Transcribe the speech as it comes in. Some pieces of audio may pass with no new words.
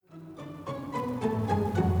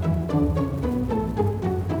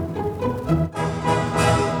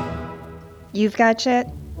You've got shit.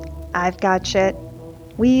 I've got shit.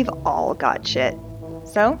 We've all got shit.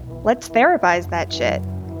 So let's therapize that shit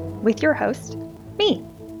with your host, me,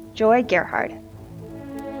 Joy Gerhard.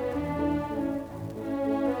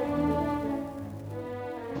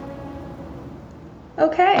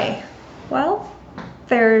 Okay, well,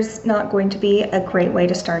 there's not going to be a great way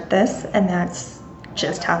to start this, and that's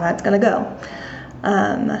just how that's going to go.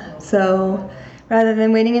 So rather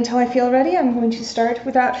than waiting until I feel ready, I'm going to start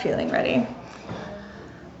without feeling ready.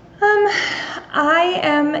 I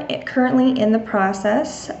am currently in the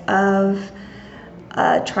process of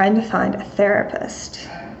trying to find a therapist,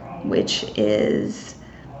 which is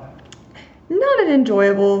not an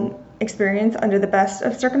enjoyable experience under the best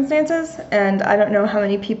of circumstances, and I don't know how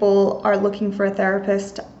many people are looking for a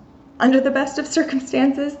therapist under the best of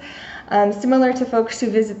circumstances. Similar to folks who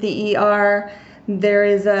visit the ER,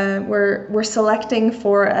 we're selecting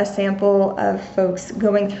for a sample of folks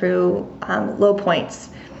going through low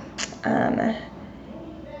points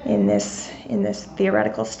in this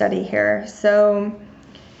theoretical study here. So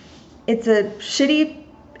it's a shitty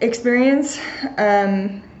experience,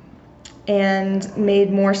 and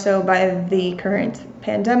made more so by the current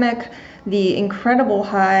pandemic, the incredibly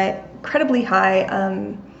high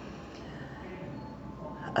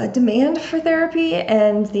demand for therapy,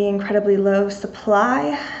 and the incredibly low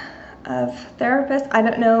supply of therapists. I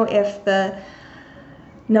don't know if the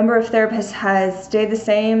number of therapists has stayed the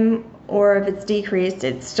same or if it's decreased.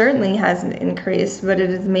 It certainly hasn't increased, but it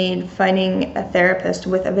has made finding a therapist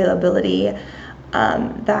with availability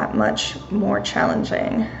that much more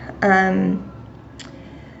challenging.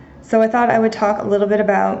 So I thought I would talk a little bit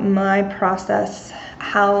about my process,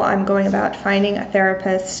 how I'm going about finding a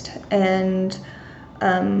therapist, and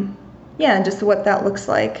just what that looks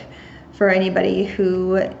like for anybody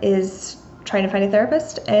who is trying to find a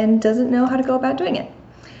therapist and doesn't know how to go about doing it.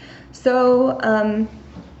 So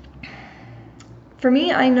for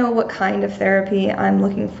me, I know what kind of therapy I'm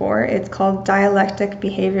looking for. It's called dialectic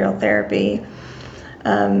behavioral therapy,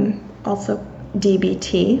 also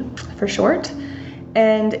DBT for short.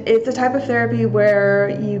 And it's a type of therapy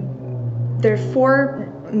where there are four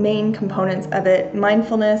main components of it: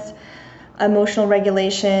 mindfulness, emotional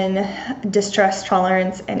regulation, distress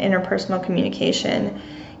tolerance, and interpersonal communication.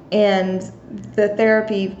 And the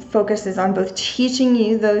therapy focuses on both teaching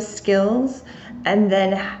you those skills and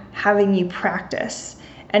then having you practice.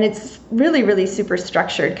 And it's really, really super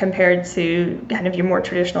structured compared to kind of your more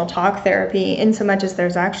traditional talk therapy, in so much as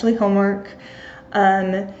there's actually homework.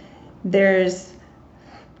 There's,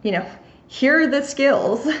 here are the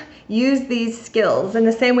skills, use these skills. In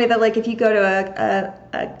the same way that, like, if you go to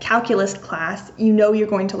a calculus class, you're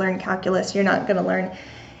going to learn calculus. You're not going to learn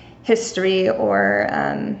history or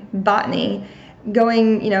botany.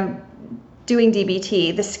 Doing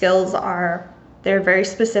DBT, the skills they're very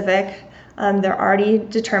specific. They're already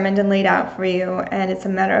determined and laid out for you, and it's a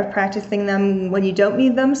matter of practicing them when you don't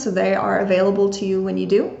need them, so they are available to you when you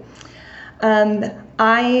do.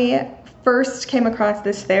 I first came across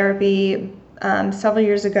this therapy several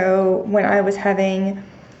years ago when I was having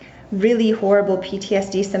really horrible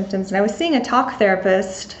PTSD symptoms, and I was seeing a talk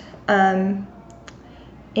therapist and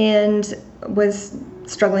was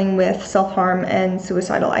struggling with self-harm and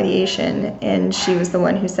suicidal ideation, and she was the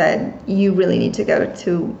one who said, you really need to go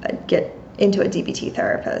to get into a DBT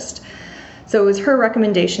therapist. So it was her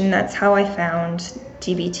recommendation. That's how I found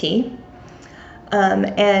DBT.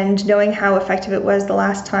 And knowing how effective it was the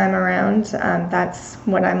last time around, that's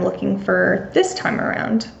what I'm looking for this time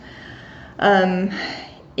around.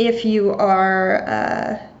 If you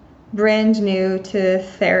are brand new to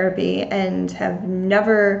therapy and have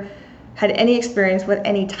never had any experience with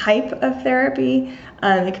any type of therapy,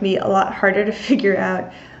 it can be a lot harder to figure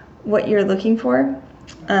out what you're looking for,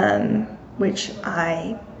 which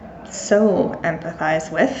I so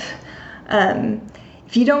empathize with.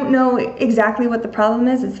 If you don't know exactly what the problem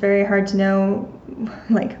is, it's very hard to know,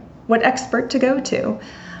 what expert to go to.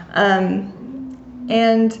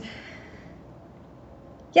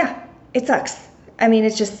 It sucks.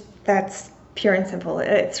 That's pure and simple.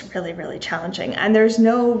 It's really, really challenging. And there's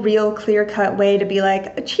no real clear-cut way to be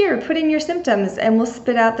like, here, put in your symptoms and we'll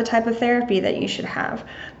spit out the type of therapy that you should have.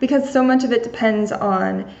 Because so much of it depends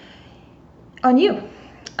on you.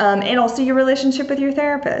 And also your relationship with your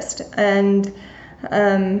therapist. And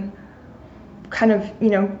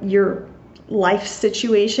your life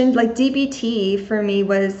situation. Like DBT for me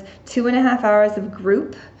was 2.5 hours of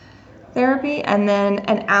group therapy, and then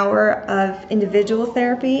an hour of individual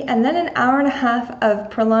therapy, and then an hour and a half of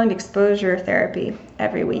prolonged exposure therapy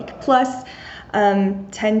every week, plus 10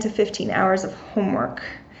 to 15 hours of homework.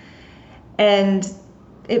 And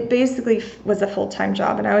it basically was a full-time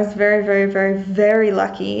job, and I was very, very, very, very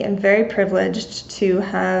lucky and very privileged to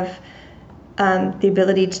have the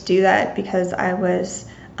ability to do that, because I was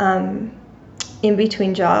in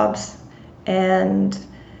between jobs and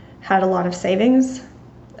had a lot of savings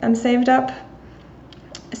saved up,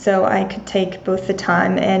 so I could take both the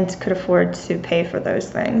time and could afford to pay for those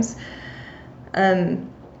things.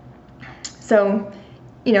 So,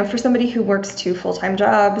 for somebody who works 2 full-time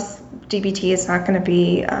jobs, DBT is not going to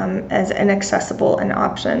be as inaccessible an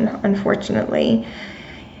option, unfortunately.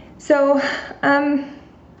 So,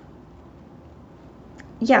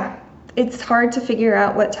 it's hard to figure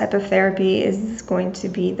out what type of therapy is going to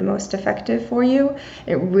be the most effective for you.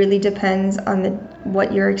 It really depends on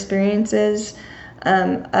what your experience is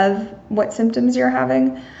of what symptoms you're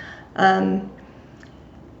having.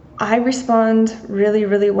 I respond really,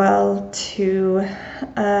 really well to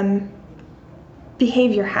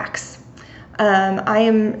behavior hacks.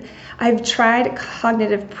 I've tried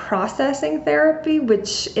cognitive processing therapy,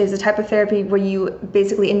 which is a type of therapy where you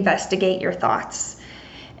basically investigate your thoughts.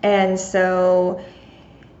 And so,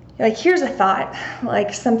 like, here's a thought,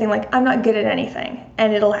 like something like, I'm not good at anything.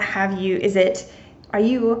 And it'll have you, are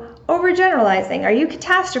you overgeneralizing? Are you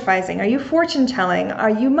catastrophizing? Are you fortune telling? Are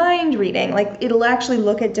you mind reading? Like, it'll actually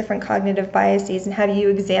look at different cognitive biases and have you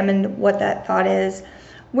examine what that thought is,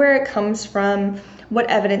 where it comes from, what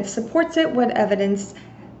evidence supports it, what evidence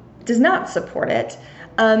does not support it,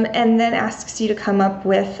 and then asks you to come up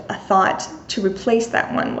with a thought to replace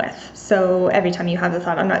that one with. So every time you have the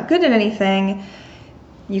thought, I'm not good at anything,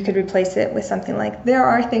 you could replace it with something like, there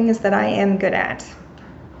are things that I am good at.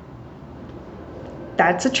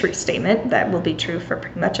 That's a true statement. That will be true for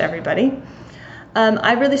pretty much everybody.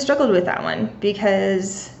 I really struggled with that one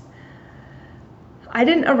because I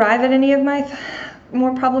didn't arrive at any of my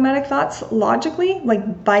more problematic thoughts logically,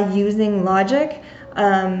 like by using logic.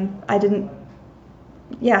 I didn't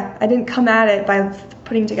come at it by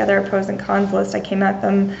putting together a pros and cons list. I came at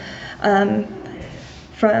them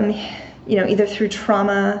from, either through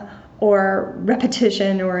trauma or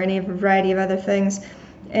repetition or any variety of other things.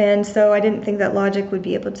 And so I didn't think that logic would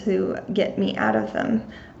be able to get me out of them.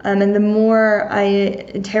 And the more I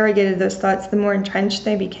interrogated those thoughts, the more entrenched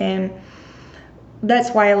they became.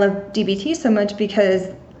 That's why I love DBT so much, because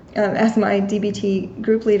as my DBT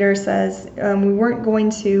group leader says, we weren't going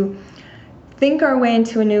to think our way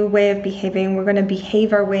into a new way of behaving, we're going to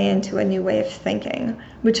behave our way into a new way of thinking,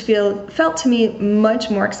 which felt to me much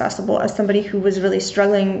more accessible as somebody who was really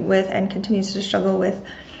struggling with and continues to struggle with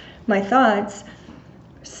my thoughts.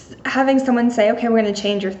 Having someone say, okay, we're going to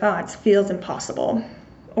change your thoughts feels impossible,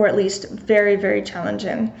 or at least very, very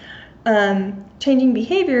challenging. Changing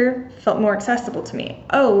behavior felt more accessible to me.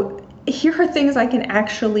 Oh, here are things I can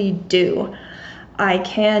actually do. I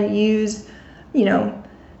can use,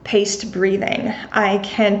 paced breathing. I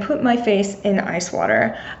can put my face in ice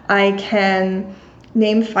water. I can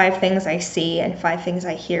name 5 things I see and 5 things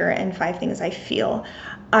I hear and 5 things I feel.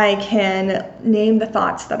 I can name the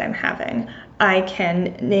thoughts that I'm having. I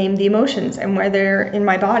can name the emotions and where they're in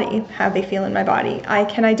my body, how they feel in my body. I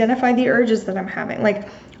can identify the urges that I'm having. Like,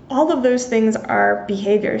 all of those things are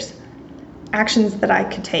behaviors, actions that I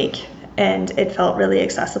could take, and it felt really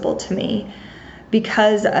accessible to me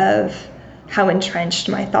because of how entrenched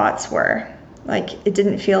my thoughts were. Like, it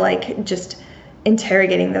didn't feel like just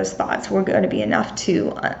interrogating those thoughts were going to be enough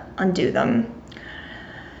to undo them.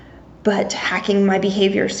 But hacking my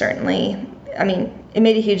behavior certainly, it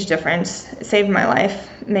made a huge difference. It saved my life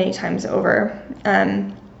many times over.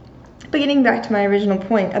 But getting back to my original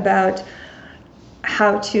point about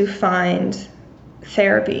how to find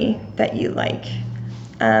therapy that you like,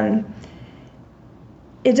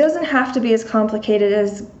 it doesn't have to be as complicated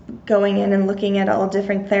as going in and looking at all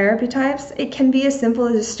different therapy types. It can be as simple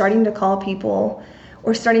as starting to call people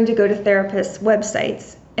or starting to go to therapists'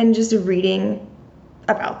 websites and just reading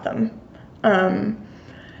about them.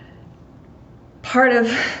 Part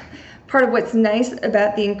of what's nice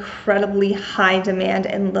about the incredibly high demand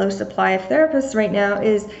and low supply of therapists right now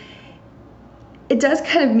is it does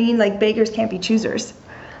kind of mean like beggars can't be choosers.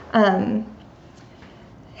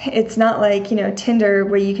 It's not like, Tinder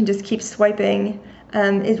where you can just keep swiping.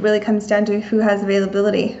 It really comes down to who has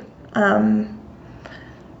availability. And,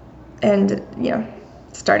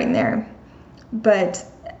 starting there. But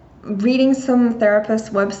reading some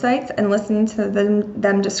therapists' websites and listening to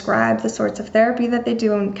them describe the sorts of therapy that they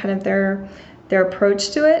do and kind of their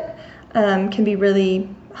approach to it can be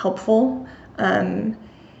really helpful.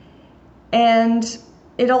 And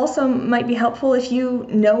it also might be helpful if you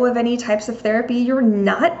know of any types of therapy you're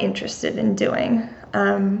not interested in doing.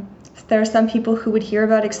 There are some people who would hear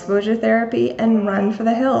about exposure therapy and run for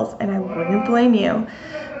the hills, and I wouldn't blame you.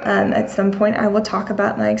 At some point, I will talk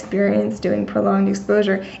about my experience doing prolonged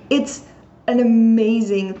exposure. It's an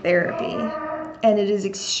amazing therapy, and it is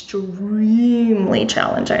extremely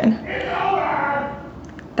challenging.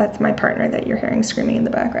 That's my partner that you're hearing screaming in the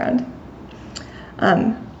background.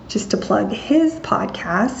 Just to plug his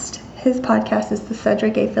podcast. His podcast is the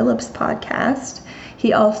Cedric A. Phillips podcast.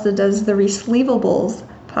 He also does the Resleevables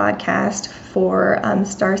podcast for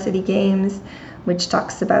Star City Games, which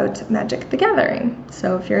talks about Magic the Gathering.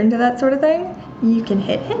 So if you're into that sort of thing, you can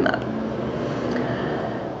hit him up.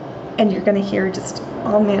 And you're going to hear just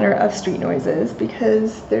all manner of street noises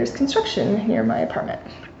because there's construction near my apartment.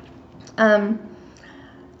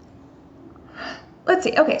 Let's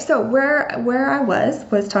see. Okay, so where I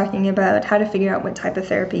was talking about how to figure out what type of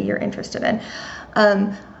therapy you're interested in.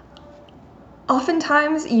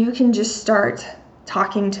 Oftentimes, you can just start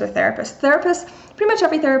talking to a therapist. Pretty much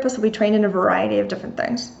every therapist will be trained in a variety of different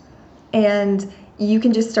things. And you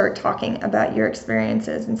can just start talking about your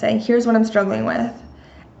experiences and say, here's what I'm struggling with.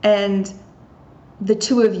 And the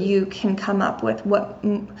two of you can come up with what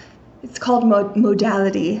it's called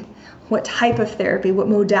modality, what type of therapy, what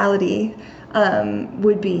modality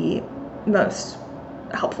would be most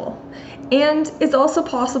helpful. And it's also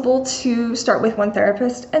possible to start with one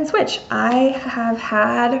therapist and switch. I have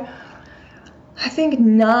had, I think,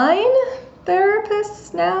 9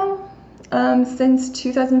 therapists now since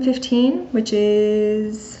 2015, which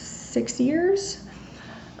is 6 years.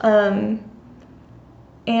 And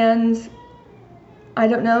I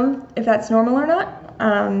don't know if that's normal or not.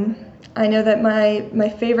 I know that my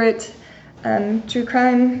favorite true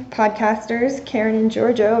crime podcasters, Karen and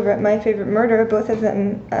Giorgio over at My Favorite Murder, both of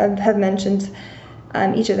them have mentioned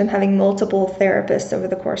each of them having multiple therapists over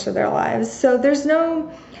the course of their lives. So it's not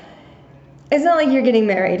like you're getting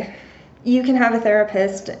married. You can have a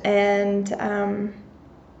therapist and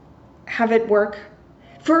have it work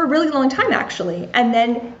for a really long time, actually, and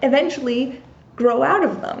then eventually grow out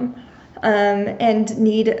of them and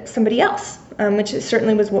need somebody else, which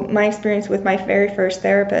certainly was what my experience with my very first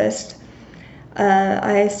therapist.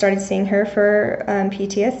 I started seeing her for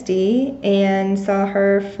PTSD and saw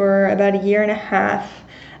her for about 1.5 years,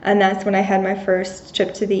 and that's when I had my first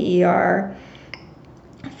trip to the ER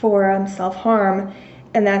for self-harm,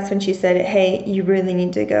 and that's when she said, hey, you really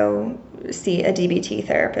need to go see a DBT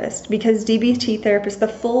therapist, because DBT therapists, the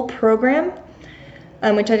full program,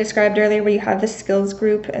 which I described earlier, where you have the skills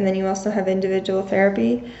group and then you also have individual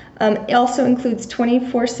therapy, it also includes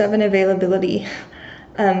 24/7 availability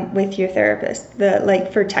with your therapist,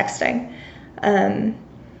 for texting.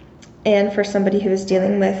 And for somebody who is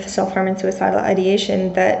dealing with self-harm and suicidal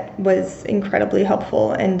ideation, that was incredibly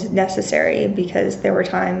helpful and necessary, because there were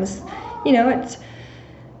times, it's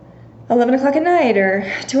 11 o'clock at night or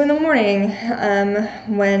 2 in the morning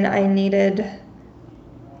when I needed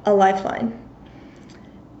a lifeline.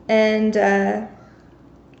 And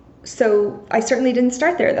so I certainly didn't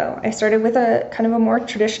start there, though. I started with a kind of a more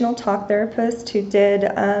traditional talk therapist who did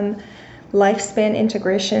lifespan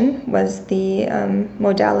integration was the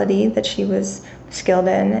modality that she was skilled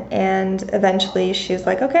in. And eventually she was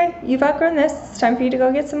like, okay, you've outgrown this. It's time for you to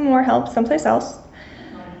go get some more help someplace else.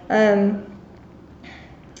 And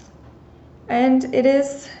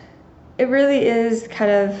it really is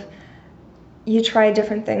kind of, you try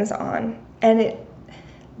different things on, and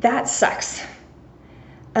that sucks.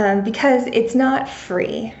 Because it's not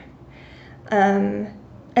free.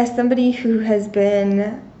 As somebody who has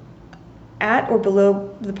been at or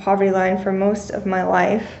below the poverty line for most of my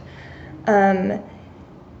life,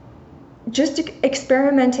 just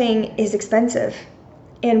experimenting is expensive.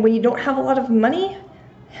 And when you don't have a lot of money,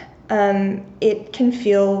 it can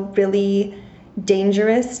feel really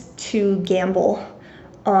dangerous to gamble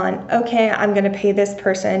on, okay, I'm going to pay this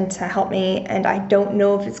person to help me, and I don't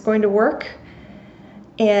know if it's going to work.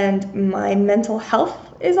 And my mental health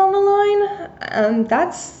is on the line.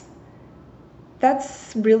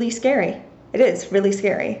 That's really scary. It is really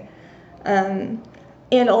scary. And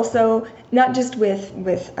also, not just with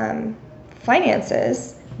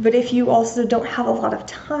finances, but if you also don't have a lot of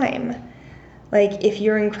time. Like if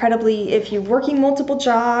you're working multiple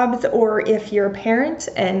jobs, or if you're a parent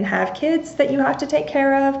and have kids that you have to take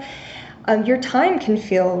care of, your time can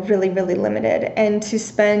feel really, really limited. And to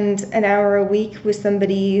spend an hour a week with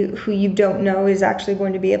somebody who you don't know is actually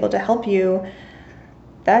going to be able to help you,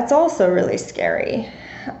 that's also really scary.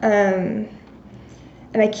 And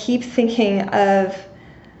I keep thinking of,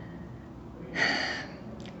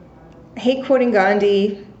 I hate quoting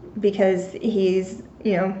Gandhi because he is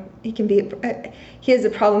a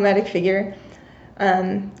problematic figure.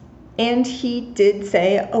 And he did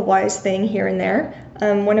say a wise thing here and there,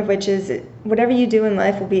 one of which is whatever you do in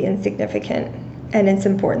life will be insignificant, and it's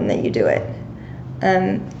important that you do it.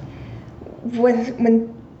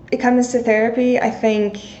 When it comes to therapy, I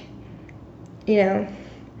think,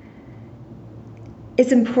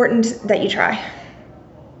 it's important that you try.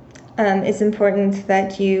 It's important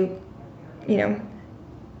that you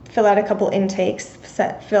fill out a couple intakes,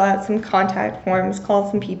 fill out some contact forms, call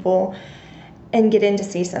some people, and get in to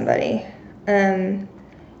see somebody. And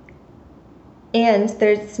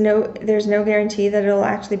there's no guarantee that it'll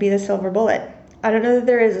actually be the silver bullet. I don't know that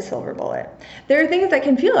there is a silver bullet. There are things that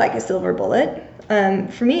can feel like a silver bullet.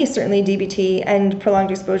 For me, certainly DBT and prolonged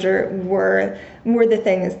exposure were the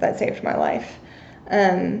things that saved my life.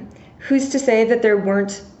 Who's to say that there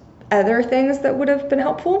weren't other things that would have been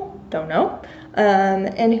helpful? Don't know.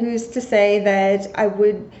 And who's to say that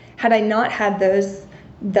had I not had those,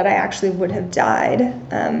 that I actually would have died?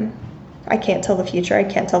 I can't tell the future. I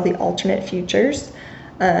can't tell the alternate futures.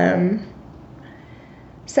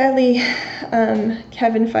 Sadly,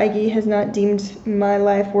 Kevin Feige has not deemed my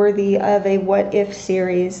life worthy of a what if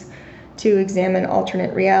series to examine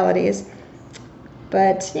alternate realities.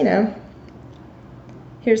 But,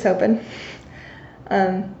 here's hoping.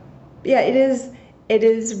 It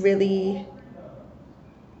is really,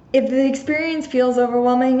 if the experience feels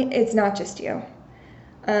overwhelming, it's not just you.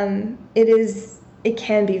 It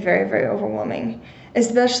can be very, very overwhelming,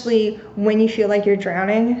 especially when you feel like you're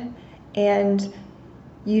drowning and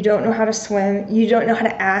you don't know how to swim. You don't know how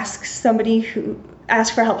to ask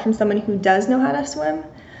for help from someone who does know how to swim.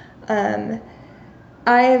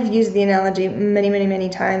 I have used the analogy many, many, many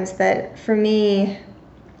times that for me,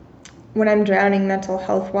 when I'm drowning mental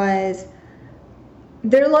health wise,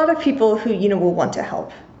 there are a lot of people who, will want to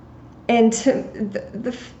help. And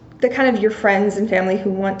the kind of your friends and family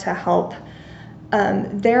who want to help,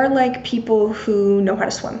 they're like people who know how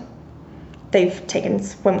to swim. They've taken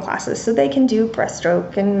swim classes, so they can do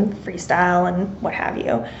breaststroke and freestyle and what have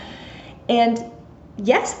you. And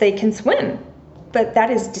yes, they can swim, but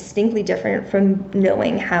that is distinctly different from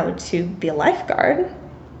knowing how to be a lifeguard.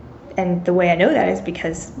 And the way I know that is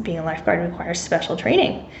because being a lifeguard requires special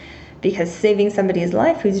training. Because saving somebody's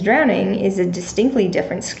life who's drowning is a distinctly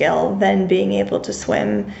different skill than being able to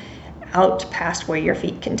swim out past where your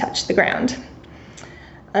feet can touch the ground.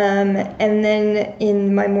 And then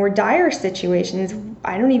in my more dire situations,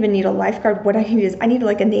 I don't even need a lifeguard. What I need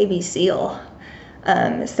like a Navy SEAL,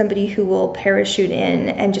 somebody who will parachute in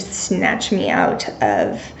and just snatch me out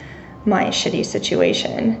of my shitty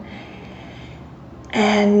situation.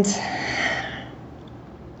 And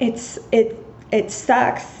it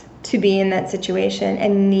sucks to be in that situation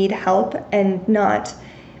and need help and not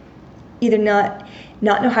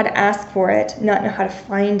know how to ask for it, not know how to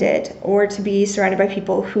find it, or to be surrounded by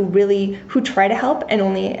people who try to help and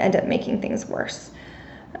only end up making things worse.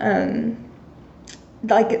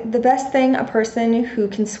 Like the best thing a person who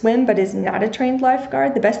can swim but is not a trained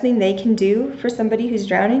lifeguard, the best thing they can do for somebody who's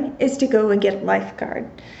drowning is to go and get a lifeguard.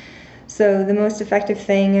 So the most effective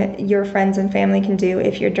thing your friends and family can do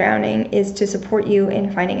if you're drowning is to support you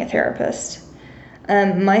in finding a therapist.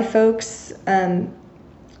 My folks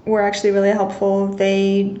were actually really helpful.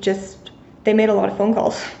 They made a lot of phone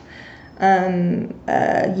calls.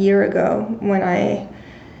 A year ago when I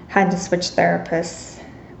had to switch therapists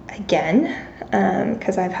again,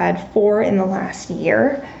 because I've had 4 in the last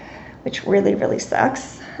year, which really, really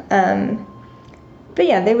sucks. But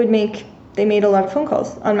yeah, they made a lot of phone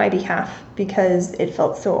calls on my behalf because it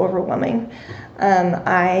felt so overwhelming.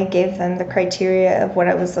 I gave them the criteria of what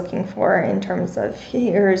I was looking for in terms of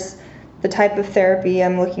here's the type of therapy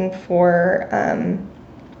I'm looking for,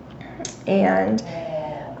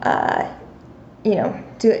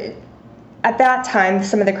 at that time,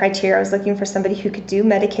 some of the criteria I was looking for somebody who could do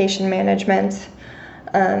medication management,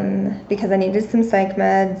 because I needed some psych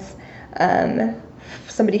meds,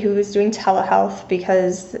 somebody who was doing telehealth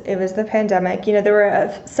because it was the pandemic. There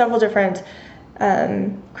were several different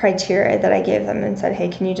criteria that I gave them and said, hey,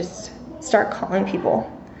 can you just start calling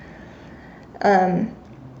people?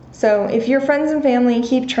 So if your friends and family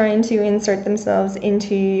keep trying to insert themselves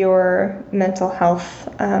into your mental health,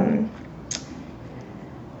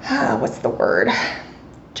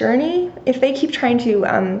 journey, if they keep trying to,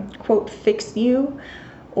 quote, fix you,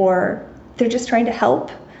 or they're just trying to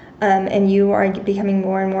help, and you are becoming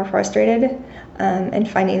more and more frustrated, and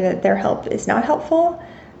finding that their help is not helpful,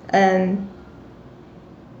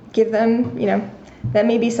 give them, that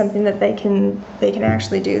may be something that they can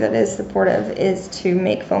actually do that is supportive, is to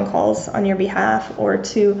make phone calls on your behalf, or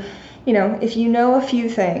to, if you know a few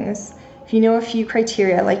things, if you know a few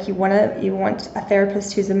criteria, like you want a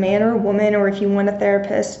therapist who's a man or a woman, or if you want a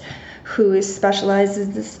therapist who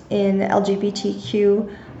specializes in LGBTQ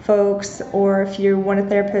folks, or if you want a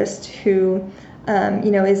therapist who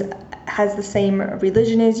has the same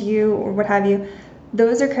religion as you or what have you,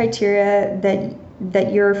 those are criteria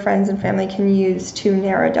that your friends and family can use to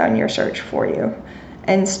narrow down your search for you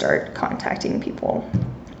and start contacting people.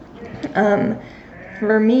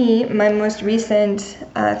 For me, my most recent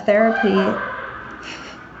therapy,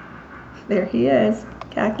 there he is,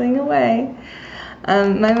 cackling away.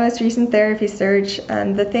 My most recent therapy search,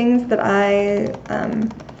 the things that I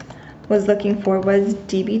was looking for was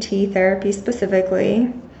DBT therapy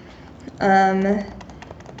specifically. And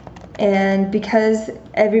because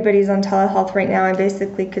everybody's on telehealth right now, I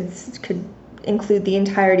basically could include the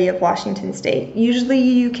entirety of Washington State. Usually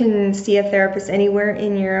you can see a therapist anywhere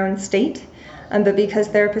in your own state, but because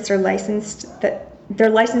therapists are licensed, that their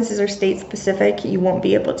licenses are state specific, you won't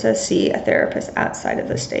be able to see a therapist outside of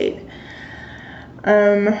the state.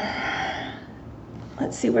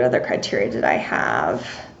 Let's see, what other criteria did I have?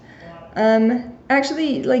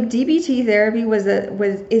 Actually, like DBT therapy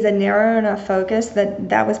is a narrow enough focus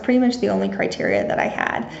that was pretty much the only criteria that I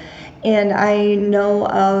had. And I know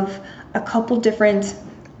of a couple different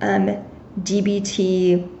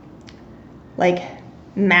DBT, like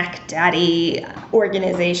Mac Daddy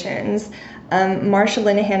organizations. Marsha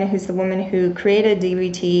Linehan, who's the woman who created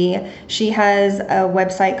DBT, she has a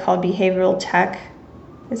website called Behavioral Tech.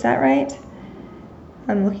 Is that right?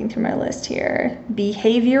 I'm looking through my list here.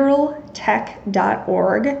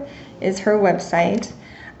 Behavioraltech.org is her website.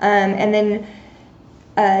 And then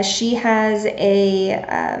she has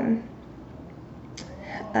a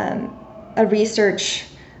research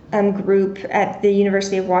group at the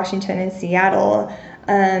University of Washington in Seattle.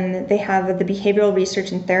 They have the Behavioral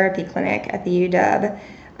Research and Therapy Clinic at the UW,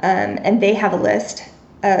 and they have a list,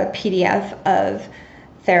 a PDF of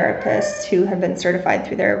therapists who have been certified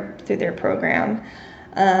through their program.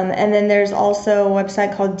 And then there's also a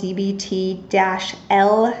website called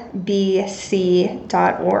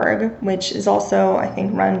dbt-lbc.org, which is also, I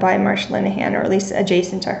think, run by Marsha Linehan, or at least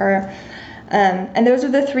adjacent to her. And those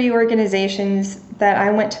are the three organizations that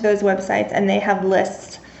I went to those websites, and they have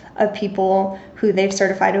lists of people who they've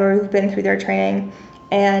certified or who've been through their training.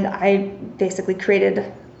 And I basically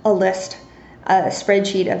created a list, a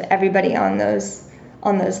spreadsheet of everybody on those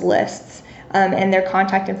lists. And their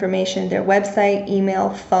contact information, their website, email,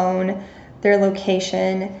 phone, their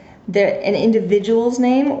location, an individual's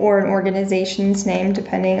name or an organization's name,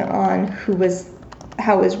 depending on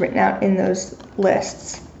how it was written out in those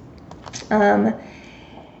lists. And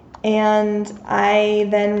I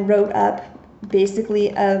then wrote up basically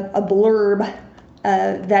a blurb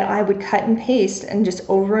that I would cut and paste and just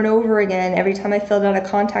over and over again every time I filled out a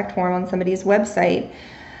contact form on somebody's website.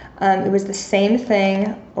 It was the same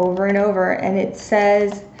thing over and over, and it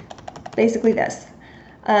says basically this.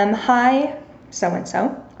 Hi,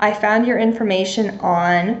 so-and-so. I found your information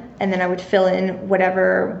on, and then I would fill in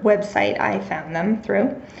whatever website I found them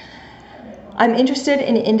through. I'm interested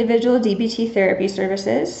in individual DBT therapy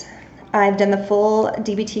services. I've done the full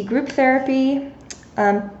DBT group therapy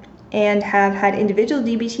and have had individual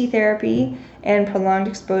DBT therapy and prolonged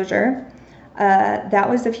exposure. That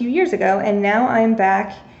was a few years ago, and now I'm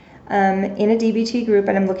back in a DBT group,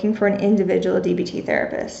 and I'm looking for an individual DBT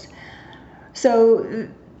therapist. So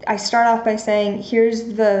I start off by saying, here's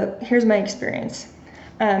my experience.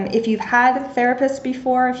 If you've had therapists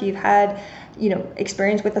before, if you've had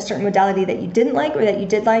experience with a certain modality that you didn't like or that you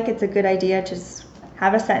did like, it's a good idea to just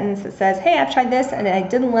have a sentence that says, hey, I've tried this and I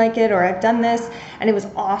didn't like it, or I've done this and it was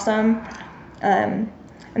awesome. And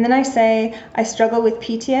then I say, I struggle with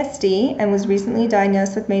PTSD and was recently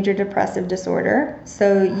diagnosed with major depressive disorder.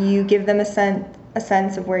 So you give them a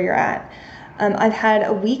sense of where you're at. I've had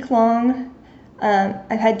 2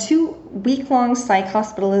 week-long psych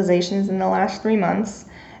hospitalizations in the last 3 months,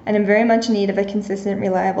 and I'm very much in need of a consistent,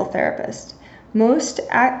 reliable therapist. Most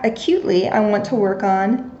acutely, I want to work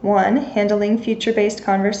on 1, handling future-based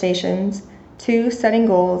conversations, 2, setting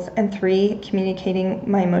goals, and 3, communicating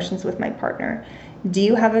my emotions with my partner. Do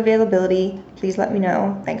you have availability? Please let me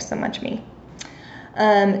know. Thanks so much, me.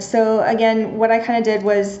 So again, what I kind of did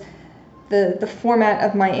was the format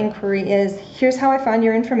of my inquiry is, here's how I found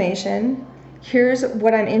your information. Here's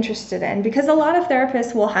what I'm interested in. Because a lot of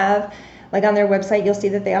therapists will have, like on their website, you'll see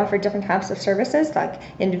that they offer different types of services, like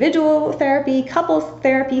individual therapy, couples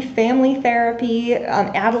therapy, family therapy,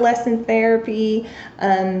 adolescent therapy.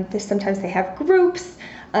 Sometimes they have groups.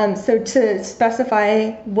 So to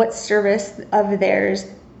specify what service of theirs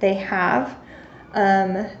they have,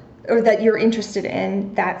 or that you're interested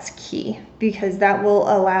in, that's key, because that will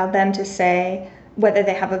allow them to say whether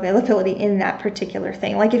they have availability in that particular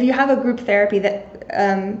thing. Like if you have a group therapy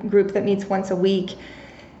group that meets once a week,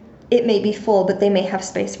 it may be full, but they may have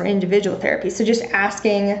space for individual therapy. So just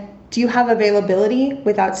asking, do you have availability,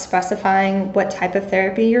 without specifying what type of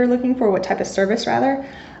therapy you're looking for, what type of service rather,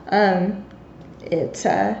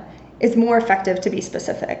 it's more effective to be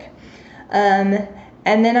specific. And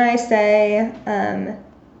then I say,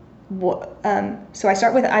 so I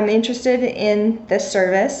start with, I'm interested in this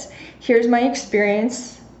service. Here's my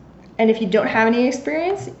experience. And if you don't have any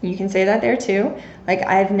experience, you can say that there too. Like,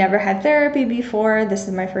 I've never had therapy before. This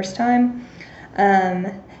is my first time.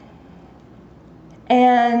 Then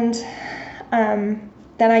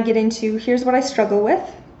I get into, here's what I struggle with.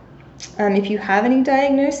 If you have any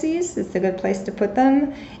diagnoses, it's a good place to put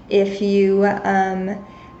them. If you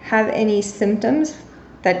have any symptoms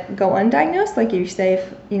that go undiagnosed, like you say,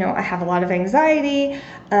 I have a lot of anxiety,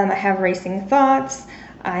 I have racing thoughts,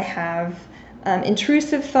 I have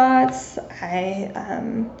intrusive thoughts, I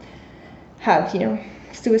have,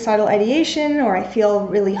 suicidal ideation, or I feel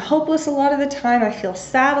really hopeless a lot of the time, I feel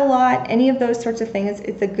sad a lot, any of those sorts of things,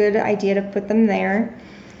 it's a good idea to put them there.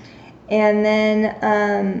 And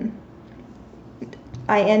then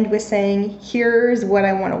I end with saying, here's what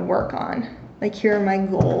I want to work on. Like, here are my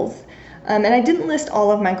goals. And I didn't list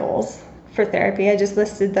all of my goals for therapy. I just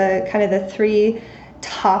listed the 3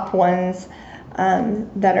 top ones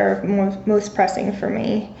that are most pressing for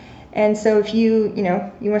me. And so if you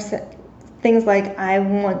want to set things like, I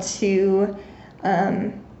want to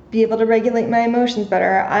be able to regulate my emotions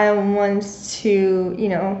better. I want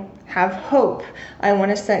to, have hope. I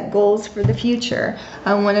want to set goals for the future.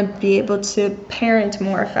 I want to be able to parent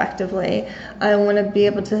more effectively. I want to be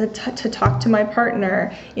able to talk to my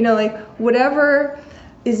partner. Whatever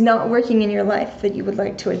is not working in your life that you would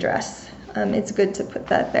like to address, it's good to put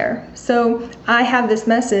that there. So I have this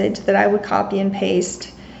message that I would copy and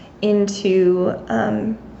paste into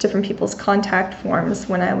different people's contact forms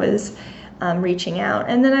when I was reaching out.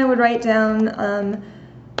 And then I would write down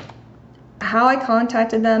how I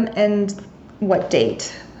contacted them and what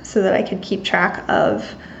date, so that I could keep track of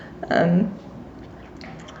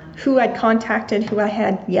who I'd contacted, who I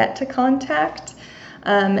had yet to contact.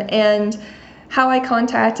 And how I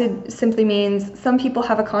contacted simply means some people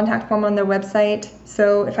have a contact form on their website.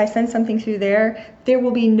 So if I send something through there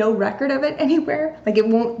will be no record of it anywhere. Like there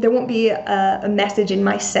won't be a message in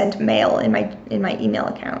my sent mail in my email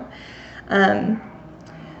account.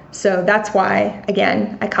 So that's why,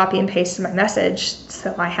 again, I copy and paste my message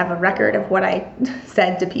so I have a record of what I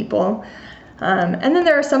said to people. And then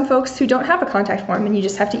there are some folks who don't have a contact form and you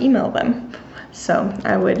just have to email them. So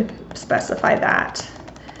I would specify that.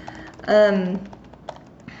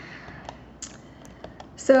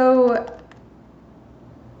 So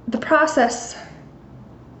the process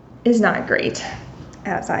is not great,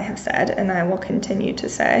 as I have said, and I will continue to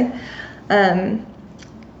say. And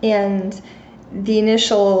the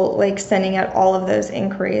initial, sending out all of those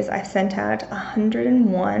inquiries, I sent out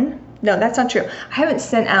 101. No, that's not true. I haven't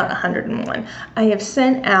sent out 101. I have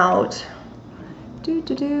sent out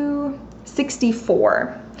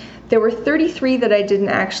 64. There were 33 that I didn't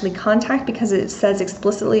actually contact because it says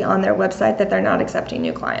explicitly on their website that they're not accepting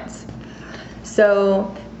new clients.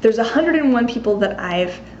 So there's 101 people that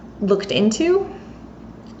I've looked into.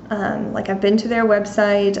 I've been to their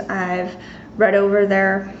website, I've read over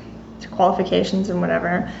their qualifications and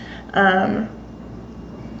whatever,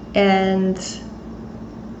 and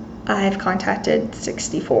I've contacted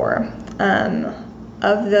 64.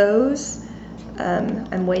 Of those,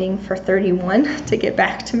 I'm waiting for 31 to get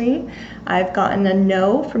back to me. I've gotten a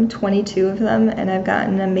no from 22 of them, and I've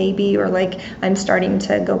gotten a maybe, or I'm starting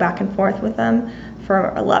to go back and forth with them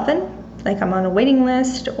for 11. I'm on a waiting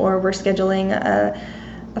list, or we're scheduling a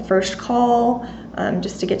first call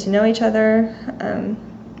just to get to know each other.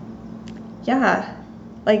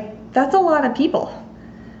 That's a lot of people.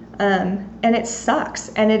 And it sucks,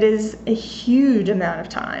 and it is a huge amount of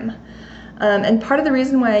time. And part of the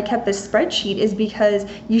reason why I kept this spreadsheet is because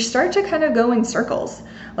you start to kind of go in circles.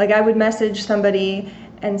 I would message somebody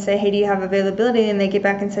and say, hey, do you have availability? And they get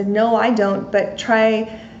back and said, no, I don't, but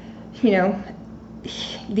try,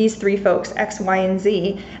 these 3 folks, X, Y, and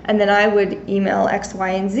Z. And then I would email X, Y,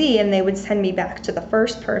 and Z, and they would send me back to the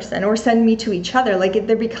first person, or send me to each other.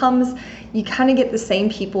 You kind of get the same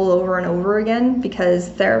people over and over again, because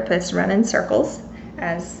therapists run in circles.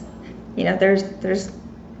 As there's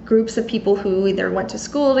groups of people who either went to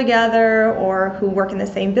school together or who work in the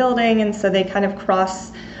same building, and so they kind of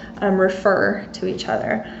cross refer to each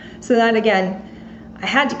other. So that, again, I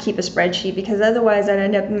had to keep a spreadsheet because otherwise I'd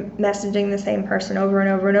end up messaging the same person over and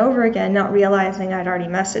over and over again, not realizing I'd already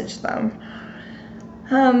messaged them.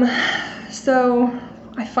 So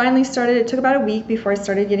I finally started, it took about a week before I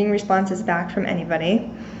started getting responses back from anybody.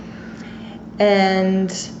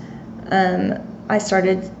 And I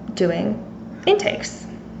started doing intakes.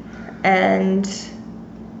 And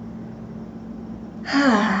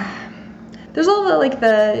there's all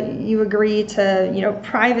the you agree to,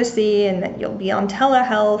 privacy, and that you'll be on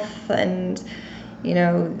telehealth, and,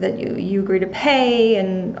 that you agree to pay,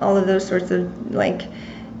 and all of those sorts of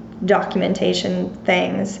documentation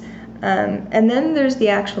things. And then there's the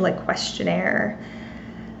actual questionnaire.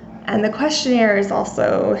 And the questionnaire is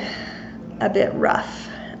also a bit rough.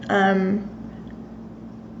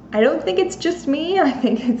 I don't think it's just me. I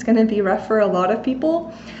think it's going to be rough for a lot of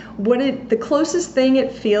people. The closest thing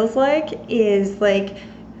it feels like is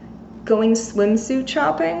going swimsuit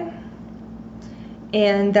shopping,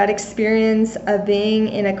 and that experience of being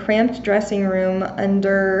in a cramped dressing room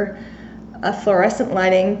under a fluorescent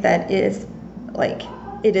lighting that is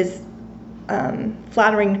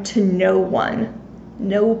flattering to no one.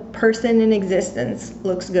 No person in existence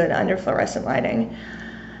looks good under fluorescent lighting.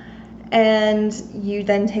 And you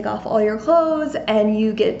then take off all your clothes and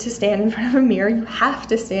you get to stand in front of a mirror. You have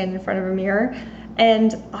to stand in front of a mirror.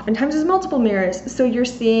 And oftentimes there's multiple mirrors. So you're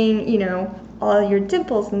seeing, all your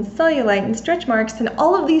dimples and cellulite and stretch marks and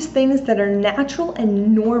all of these things that are natural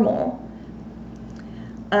and normal.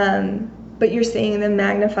 But you're seeing them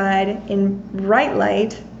magnified in bright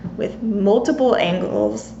light with multiple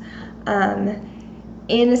angles, in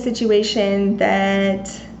a situation that,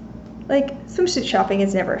 swimsuit shopping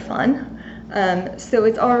is never fun. So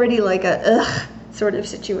it's already a ugh sort of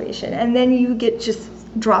situation. And then you get just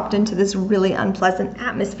dropped into this really unpleasant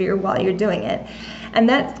atmosphere while you're doing it. And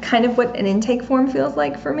that's kind of what an intake form feels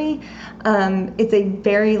like for me. It's a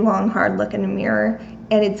very long, hard look in a mirror,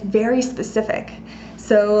 and it's very specific.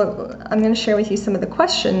 So I'm going to share with you some of the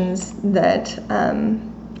questions that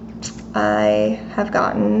I have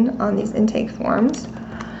gotten on these intake forms.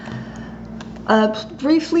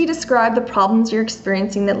 Briefly describe the problems you're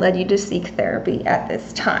experiencing that led you to seek therapy at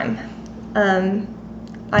this time.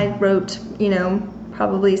 I wrote,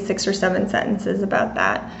 probably 6 or 7 sentences about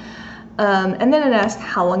that. And then it asked,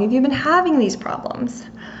 how long have you been having these problems?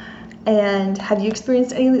 And have you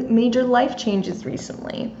experienced any major life changes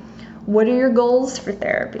recently? What are your goals for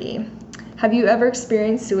therapy? Have you ever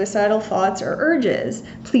experienced suicidal thoughts or urges?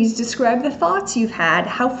 Please describe the thoughts you've had,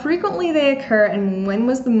 how frequently they occur, and when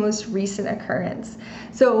was the most recent occurrence.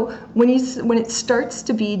 So when it starts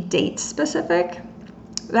to be date specific,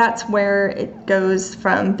 that's where it goes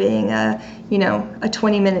from being a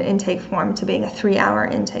 20-minute intake form to being a 3-hour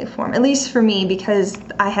intake form, at least for me, because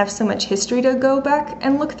I have so much history to go back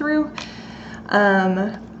and look through.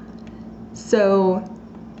 So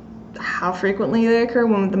how frequently they occur,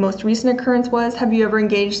 when the most recent occurrence was, have you ever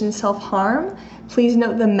engaged in self-harm? Please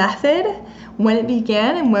note the method, when it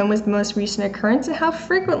began, and when was the most recent occurrence, and how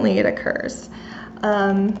frequently it occurs.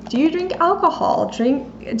 Do you drink alcohol?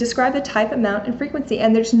 Describe the type, amount, and frequency.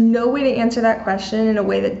 And there's no way to answer that question in a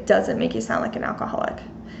way that doesn't make you sound like an alcoholic.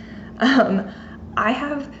 I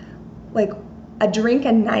have a drink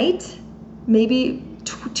a night, maybe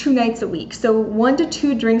 2 nights a week. So 1 to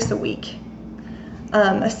 2 drinks a week.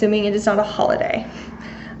 Assuming it is not a holiday,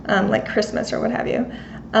 like Christmas or what have you.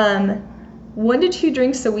 1 to 2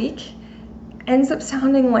 drinks a week ends up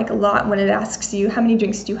sounding like a lot when it asks you, how many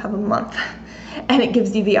drinks do you have a month? And it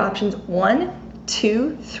gives you the options 1,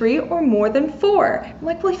 2, 3, or more than 4. I'm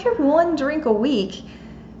like, well, if you're 1 drink a week,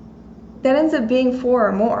 that ends up being 4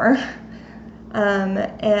 or more.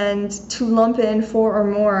 And to lump in 4 or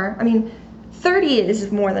more, 30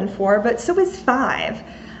 is more than 4, but so is 5.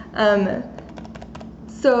 And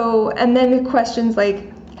then questions like,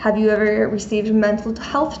 have you ever received mental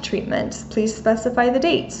health treatment? Please specify the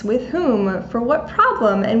dates, with whom, for what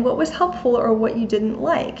problem, and what was helpful or what you didn't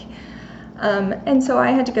like. And so I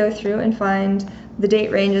had to go through and find the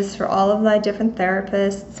date ranges for all of my different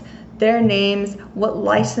therapists, their names, what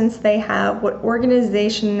license they have, what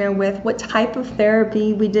organization they're with, what type of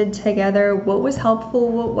therapy we did together, what was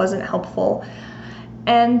helpful, what wasn't helpful.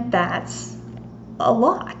 And that's a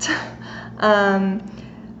lot.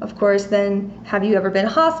 Of course, then, have you ever been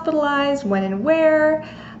hospitalized? When and where?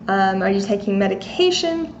 Are you taking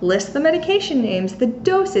medication? List the medication names, the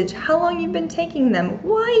dosage, how long you've been taking them,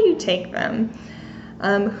 why you take them.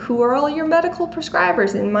 Who are all your medical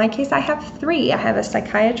prescribers? In my case, I have 3. I have a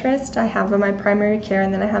psychiatrist, I have my primary care,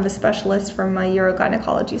 and then I have a specialist for my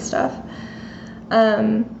urogynecology stuff.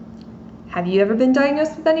 Have you ever been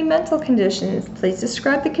diagnosed with any mental conditions? Please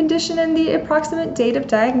describe the condition and the approximate date of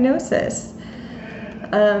diagnosis.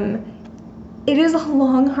 It is a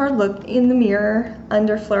long, hard look in the mirror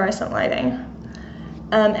under fluorescent lighting.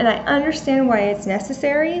 And I understand why it's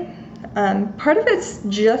necessary. Part of it's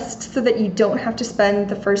just so that you don't have to spend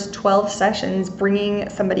the first 12 sessions bringing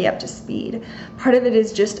somebody up to speed. Part of it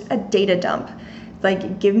is just a data dump.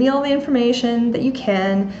 Like, give me all the information that you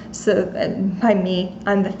can. So by me,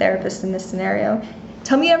 I'm the therapist in this scenario.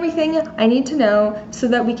 Tell me everything I need to know so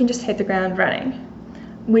that we can just hit the ground running,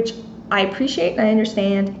 which I appreciate and I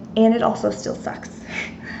understand, and it also still sucks.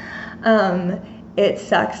 It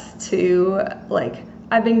sucks to, like,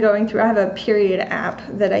 I've been going through, I have a period app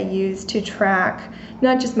that I use to track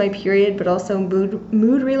not just my period, but also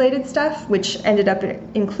mood related stuff, which ended up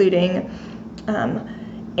including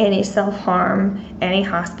any self-harm, any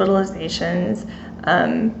hospitalizations,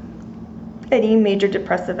 any major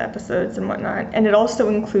depressive episodes and whatnot. And it also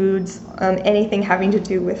includes anything having to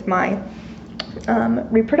do with my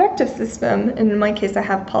reproductive system. And in my case, I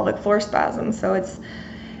have pelvic floor spasms. So it's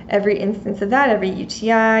every instance of that, every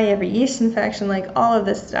UTI, every yeast infection, like all of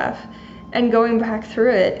this stuff. And going back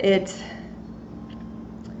through it, it's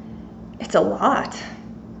a lot.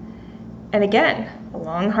 And again, a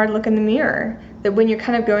long, hard look in the mirror. That when you're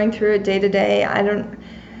kind of going through it day to day,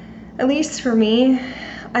 at least for me,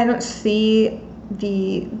 I don't see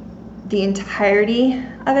the entirety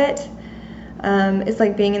of it. It's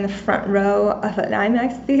like being in the front row of an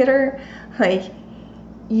IMAX theater. Like,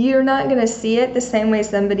 you're not going to see it the same way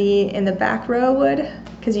somebody in the back row would,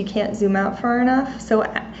 because you can't zoom out far enough. So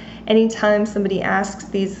anytime somebody asks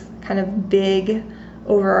these kind of big,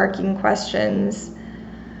 overarching questions,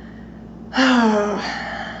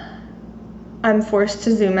 I'm forced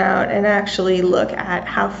to zoom out and actually look at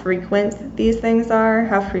how frequent these things are,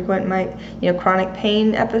 how frequent my chronic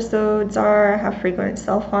pain episodes are, how frequent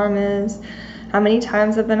self-harm is, how many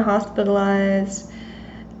times I've been hospitalized.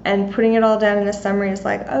 And putting it all down in a summary is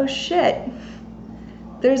like, oh shit,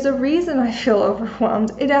 there's a reason I feel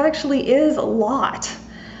overwhelmed. It actually is a lot.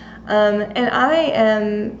 And I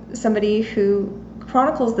am somebody who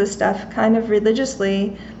chronicles this stuff kind of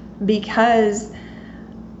religiously because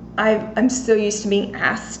I'm so used to being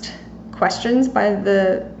asked questions by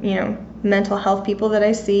the mental health people that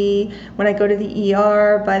I see when I go to the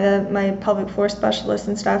ER, by my pelvic floor specialists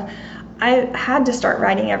and stuff. I had to start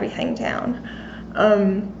writing everything down.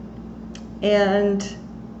 And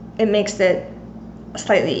it makes it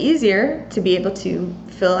slightly easier to be able to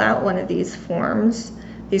fill out one of these forms,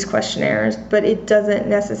 these questionnaires, but it doesn't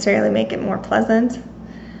necessarily make it more pleasant.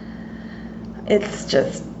 It's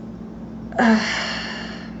just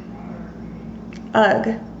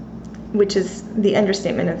ugh, which is the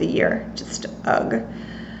understatement of the year, just ugh.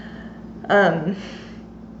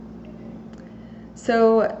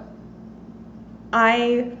 So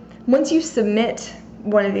once you submit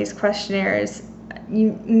one of these questionnaires,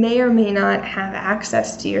 you may or may not have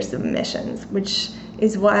access to your submissions, which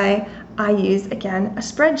is why I use, again, a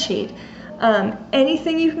spreadsheet.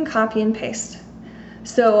 Anything you can copy and paste.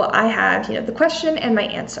 So I have, the question and my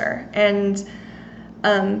answer. And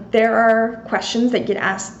there are questions that get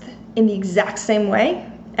asked in the exact same way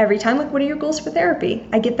every time, like, what are your goals for therapy?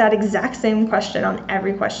 I get that exact same question on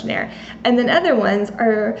every questionnaire. And then other ones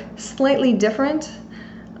are slightly different.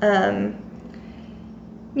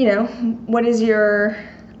 What is your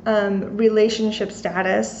relationship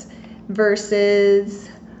status versus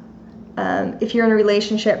if you're in a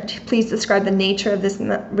relationship, please describe the nature of this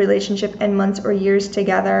relationship and months or years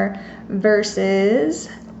together versus,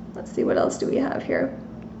 let's see, what else do we have here?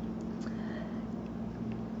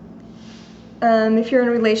 If you're in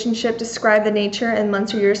a relationship, describe the nature and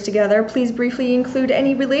months or years together. Please briefly include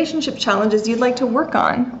any relationship challenges you'd like to work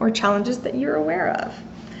on or challenges that you're aware of.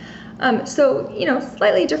 So,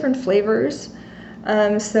 slightly different flavors.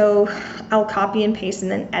 So I'll copy and paste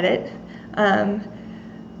and then edit.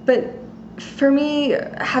 But for me,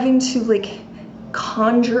 having to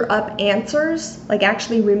conjure up answers,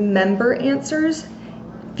 actually remember answers,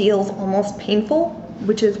 feels almost painful,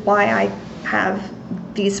 which is why I have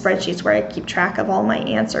these spreadsheets where I keep track of all my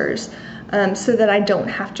answers, so that I don't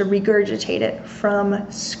have to regurgitate it from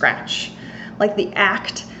scratch. Like the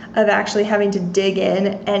act of actually having to dig in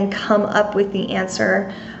and come up with the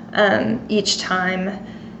answer each time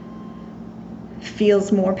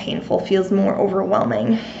feels more painful, feels more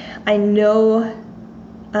overwhelming. I know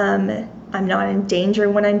I'm not in danger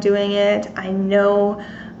when I'm doing it. I know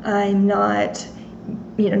I'm not,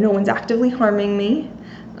 no one's actively harming me.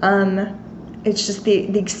 It's just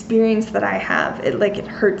the experience that I have. It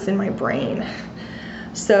hurts in my brain.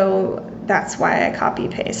 So that's why I copy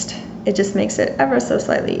paste. It just makes it ever so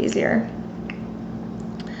slightly easier.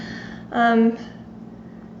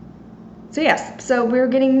 So yes, so we're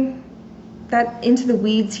getting that into the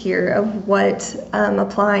weeds here of what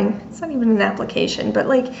applying, it's not even an application, but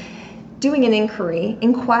like doing an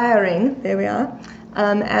inquiring, there we are,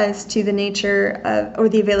 as to the nature of, or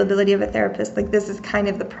the availability of a therapist. Like this is kind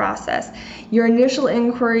of the process. Your initial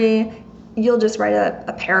inquiry, you'll just write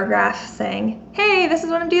a paragraph saying, hey, this is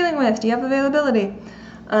what I'm dealing with, do you have availability?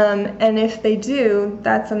 And if they do,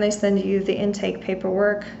 that's when they send you the intake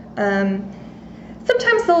paperwork.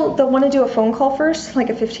 Sometimes they'll want to do a phone call first,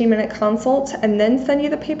 like a 15-minute consult, and then send you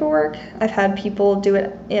the paperwork. I've had people do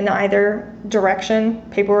it in either direction,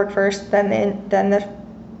 paperwork first, then the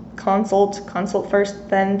consult first,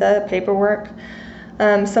 then the paperwork.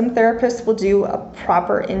 Some therapists will do a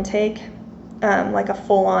proper intake, like a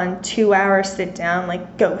full-on 2-hour sit-down,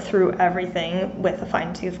 like go through everything with a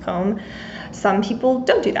fine-tooth comb. Some people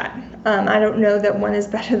don't do that. I don't know that one is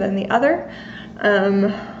better than the other.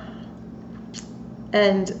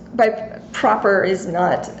 And by proper is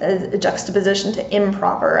not a juxtaposition to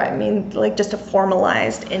improper. I mean, like just a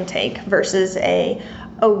formalized intake versus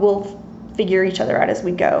we'll figure each other out as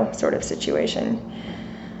we go sort of situation.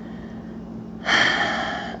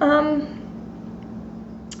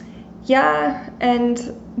 Yeah,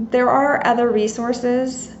 and there are other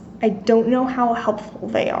resources. I don't know how helpful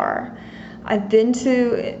they are. I've been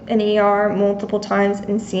to an ER multiple times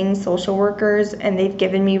and seen social workers, and they've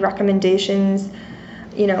given me recommendations.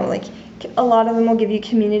 You know, like a lot of them will give you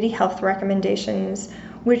community health recommendations,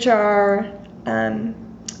 which are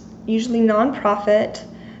usually nonprofit.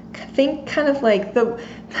 Think kind of like the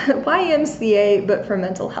YMCA, but for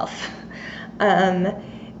mental health.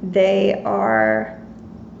 They are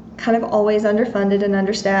kind of always underfunded and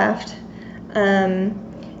understaffed.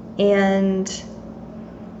 And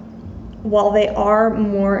while they are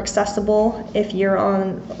more accessible if you're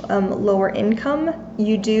on lower income,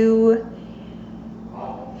 you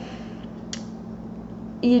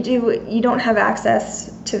don't have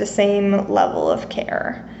access to the same level of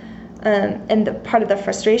care. And the part of the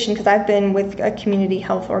frustration, because I've been with a community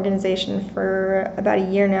health organization for about a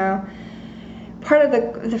year now, part of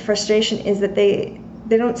the frustration is that they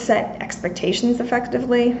don't set expectations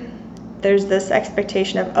effectively. There's this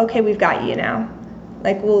expectation of, okay, we've got you now.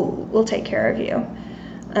 Like, we'll take care of you.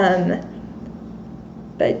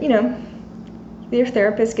 But, you know, your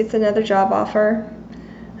therapist gets another job offer,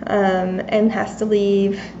 and has to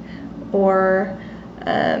leave, or,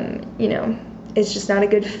 you know, it's just not a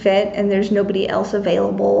good fit and there's nobody else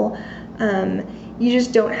available. You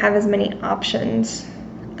just don't have as many options.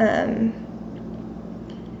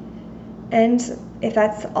 And if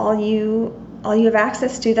that's all you have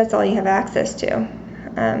access to, that's all you have access to.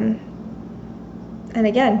 And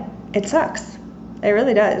again, it sucks. It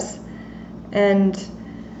really does. And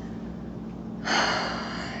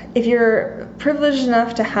if you're privileged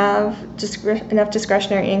enough to have enough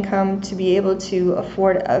discretionary income to be able to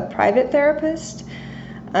afford a private therapist,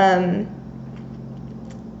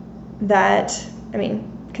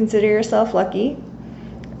 consider yourself lucky.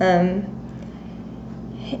 And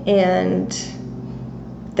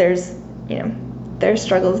there's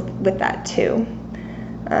struggles with that too.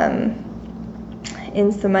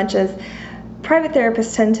 In so much as private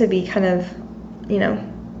therapists tend to be kind of,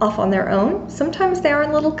 off on their own. Sometimes they are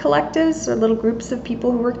in little collectives or little groups of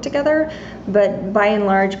people who work together, but by and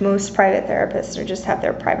large, most private therapists just have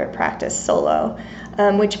their private practice solo,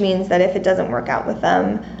 which means that if it doesn't work out with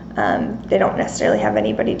them, they don't necessarily have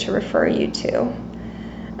anybody to refer you to.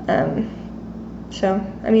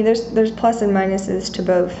 There's plus and minuses to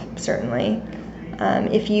both, certainly.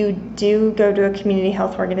 If you do go to a community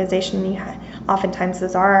health organization, oftentimes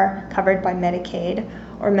those are covered by Medicaid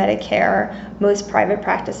or Medicare. Most private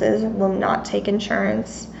practices will not take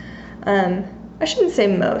insurance. I shouldn't say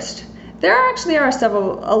most. There actually are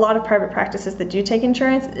a lot of private practices that do take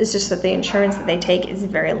insurance. It's just that the insurance that they take is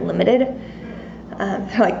very limited.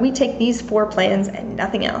 They're like, we take these 4 plans and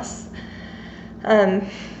nothing else.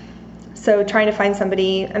 So trying to find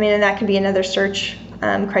somebody, and that could be another search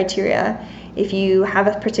criteria. If you have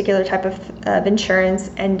a particular type of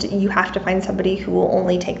insurance and you have to find somebody who will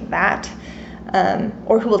only take that,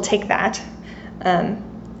 or who will take that,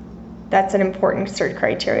 that's an important search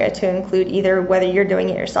criteria to include, either whether you're doing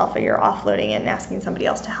it yourself or you're offloading it and asking somebody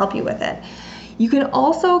else to help you with it. You can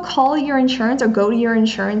also call your insurance or go to your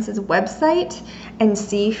insurance's website and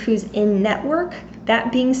see who's in network.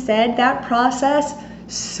 That being said, that process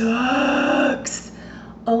sucks.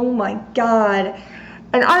 Oh my God.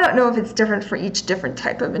 And I don't know if it's different for each different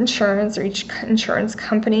type of insurance or each insurance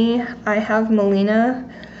company. I have Molina.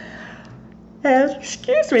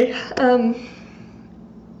 Excuse me.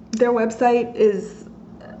 Their website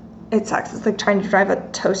it sucks. It's like trying to drive a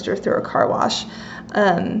toaster through a car wash.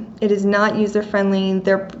 It is not user friendly.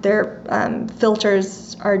 Their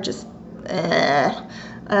filters are just.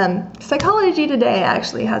 Psychology Today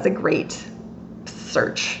actually has a great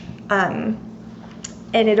search, and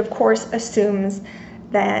it of course assumes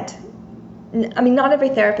that. Not every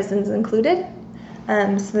therapist is included,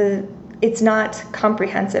 so it's not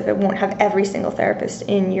comprehensive. It won't have every single therapist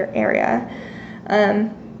in your area.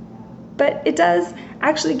 But it does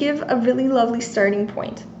actually give a really lovely starting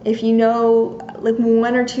point. If you know like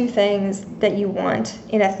one or two things that you want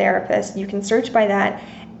in a therapist, you can search by that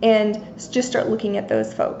and just start looking at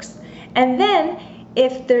those folks. And then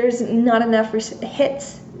if there's not enough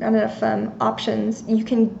hits, not enough options, you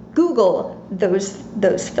can Google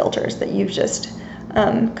those filters that you've just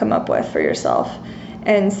come up with for yourself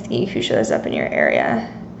and see who shows up in your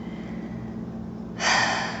area.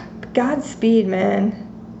 Godspeed, man.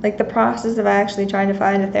 Like the process of actually trying to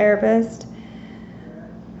find a therapist.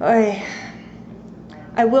 I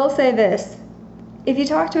will say this. If you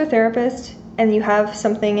talk to a therapist and you have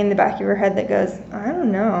something in the back of your head that goes, I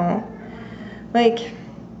don't know. Like,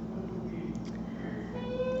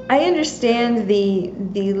 I understand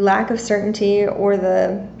the lack of certainty or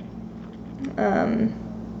the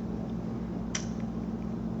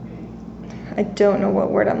I don't know what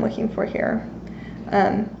word I'm looking for here.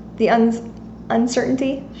 The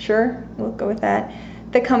uncertainty, sure, we'll go with that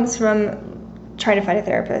comes from trying to find a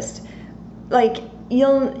therapist. Like,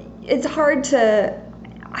 it's hard to,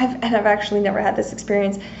 I've actually never had this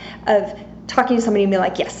experience of talking to somebody and be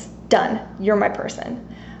like, yes, done, you're my person.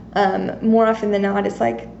 More often than not, it's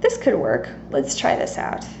like, this could work, let's try this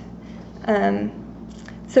out.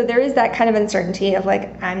 So there is that kind of uncertainty of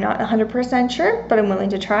like, I'm not 100% sure, but I'm willing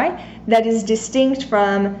to try. That is distinct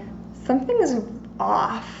from something is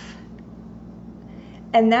off.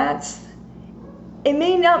 And it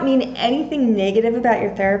may not mean anything negative about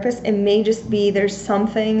your therapist. It may just be there's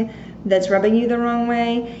something that's rubbing you the wrong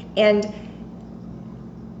way. And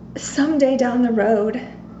someday down the road,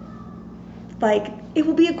 like, it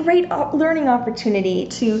will be a great learning opportunity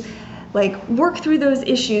to like work through those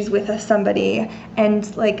issues with somebody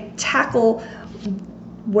and like tackle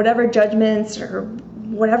whatever judgments or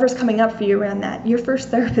whatever's coming up for you around that. Your first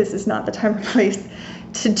therapist is not the time or place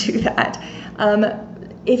to do that.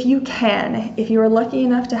 If you are lucky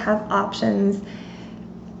enough to have options,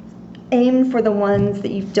 aim for the ones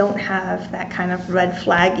that you don't have that kind of red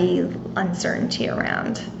flaggy uncertainty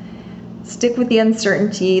around. Stick with the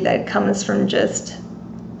uncertainty that comes from just,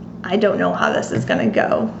 I don't know how this is going to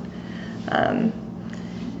go.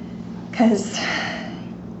 Because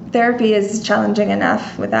therapy is challenging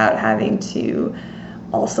enough without having to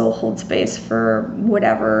also hold space for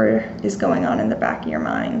whatever is going on in the back of your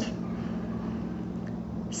mind.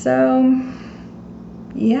 So,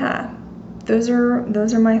 yeah, those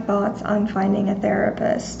are my thoughts on finding a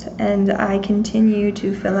therapist, and I continue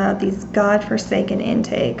to fill out these godforsaken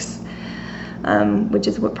intakes, which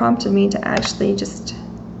is what prompted me to actually just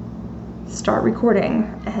start recording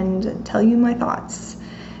and tell you my thoughts.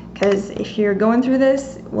 Because if you're going through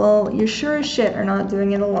this, well, you sure as shit are not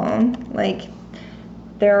doing it alone. Like,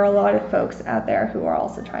 there are a lot of folks out there who are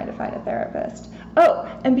also trying to find a therapist. Oh,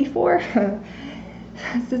 and before,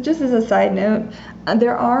 so just as a side note,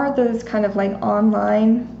 there are those kind of like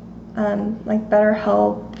online, like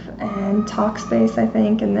BetterHelp and Talkspace, I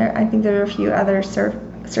think, and I think there are a few other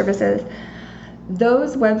services.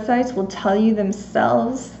 Those websites will tell you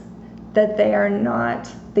themselves that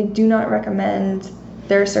they do not recommend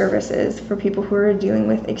their services for people who are dealing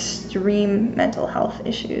with extreme mental health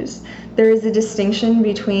issues. There is a distinction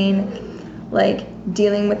between like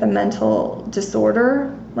dealing with a mental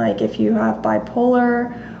disorder, like if you have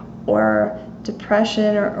bipolar or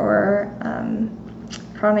depression or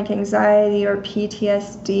chronic anxiety or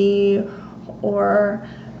PTSD or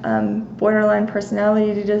borderline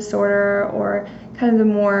personality disorder, or kind of the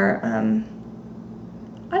more,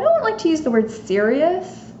 I don't like to use the word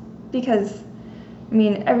serious, because I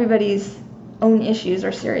mean, everybody's own issues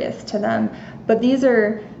are serious to them, but these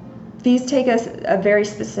take us a very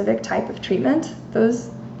specific type of treatment, those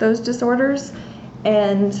disorders,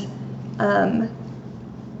 and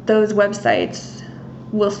those websites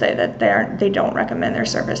will say that they don't recommend their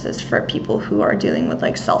services for people who are dealing with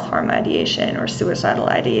like self-harm ideation or suicidal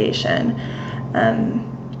ideation,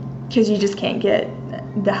 because you just can't get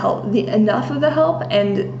the help, enough of the help,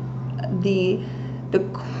 and the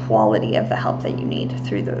quality of the help that you need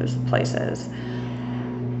through those places.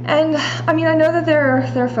 And I mean, I know that there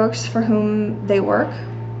are folks for whom they work,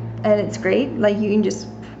 and it's great. Like, you can just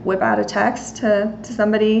whip out a text to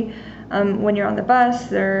somebody when you're on the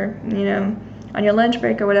bus or, on your lunch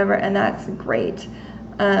break or whatever, and that's great.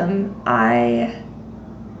 I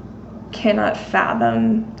cannot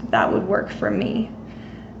fathom that would work for me.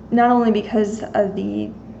 Not only because of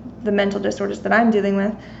the mental disorders that I'm dealing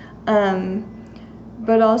with,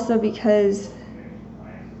 but also because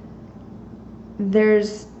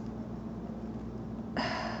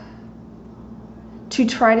to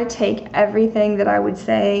try to take everything that I would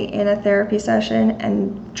say in a therapy session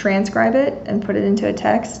and transcribe it and put it into a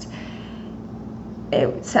text,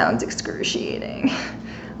 it sounds excruciating.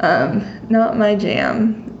 Not my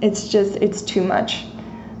jam. It's too much.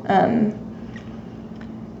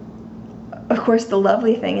 Of course, the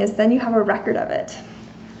lovely thing is then you have a record of it.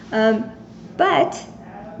 But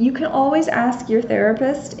you can always ask your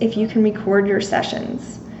therapist if you can record your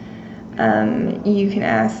sessions. You can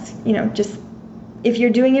ask, just if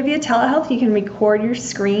you're doing it via telehealth, you can record your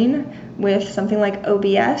screen with something like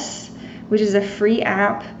OBS, which is a free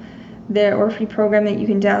app or a free program that you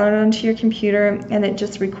can download onto your computer, and it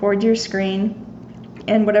just records your screen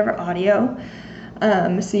and whatever audio.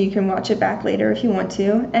 So you can watch it back later if you want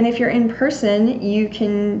to. And if you're in person, you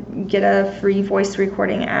can get a free voice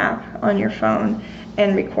recording app on your phone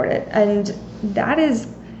and record it. And that is,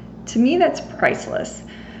 to me, that's priceless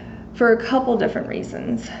for a couple different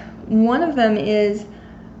reasons. One of them is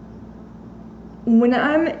when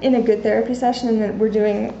I'm in a good therapy session and we're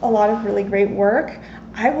doing a lot of really great work,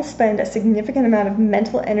 I will spend a significant amount of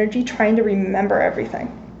mental energy trying to remember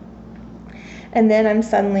everything. And then I'm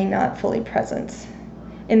suddenly not fully present.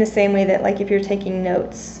 In the same way that, like, if you're taking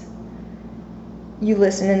notes, you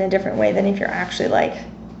listen in a different way than if you're actually, like,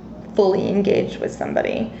 fully engaged with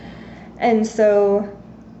somebody. And so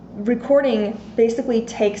recording basically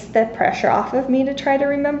takes the pressure off of me to try to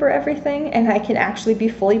remember everything, and I can actually be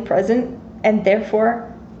fully present, and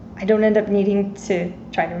therefore I don't end up needing to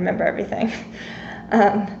try to remember everything.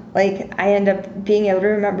 I end up being able to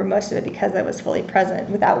remember most of it because I was fully present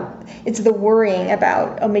without, it's the worrying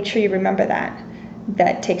about, make sure you remember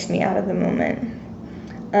that takes me out of the moment.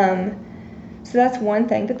 So that's one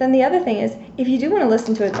thing. But then the other thing is, if you do want to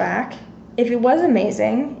listen to it back, if it was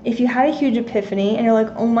amazing, if you had a huge epiphany and you're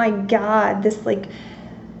like, oh my God, this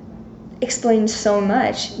explains so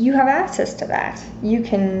much, you have access to that. You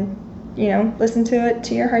can, listen to it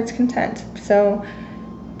to your heart's content. So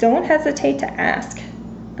don't hesitate to ask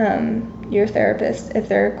your therapist if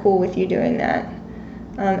they're cool with you doing that.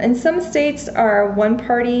 And some states are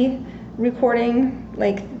one-party recording,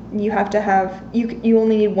 like you have to have, you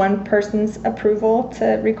only need one person's approval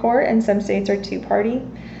to record, and some states are two-party.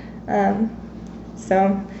 And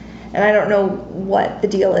I don't know what the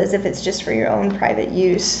deal is, if it's just for your own private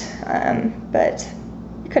use, but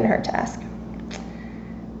it couldn't hurt to ask.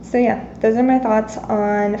 So yeah, those are my thoughts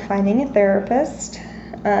on finding a therapist.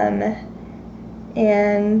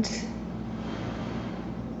 And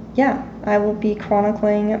yeah, I will be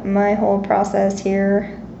chronicling my whole process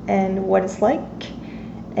here and what it's like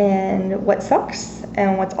and what sucks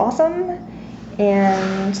and what's awesome.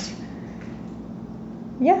 And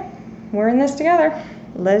yeah, we're in this together.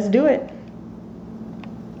 Let's do it.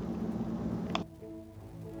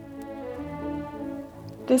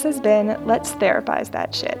 This has been Let's Therapize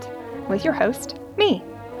That Shit with your host, me,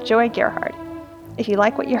 Joy Gerhard. If you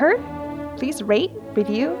like what you heard, please rate,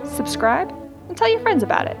 review, subscribe, and tell your friends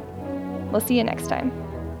about it. We'll see you next time.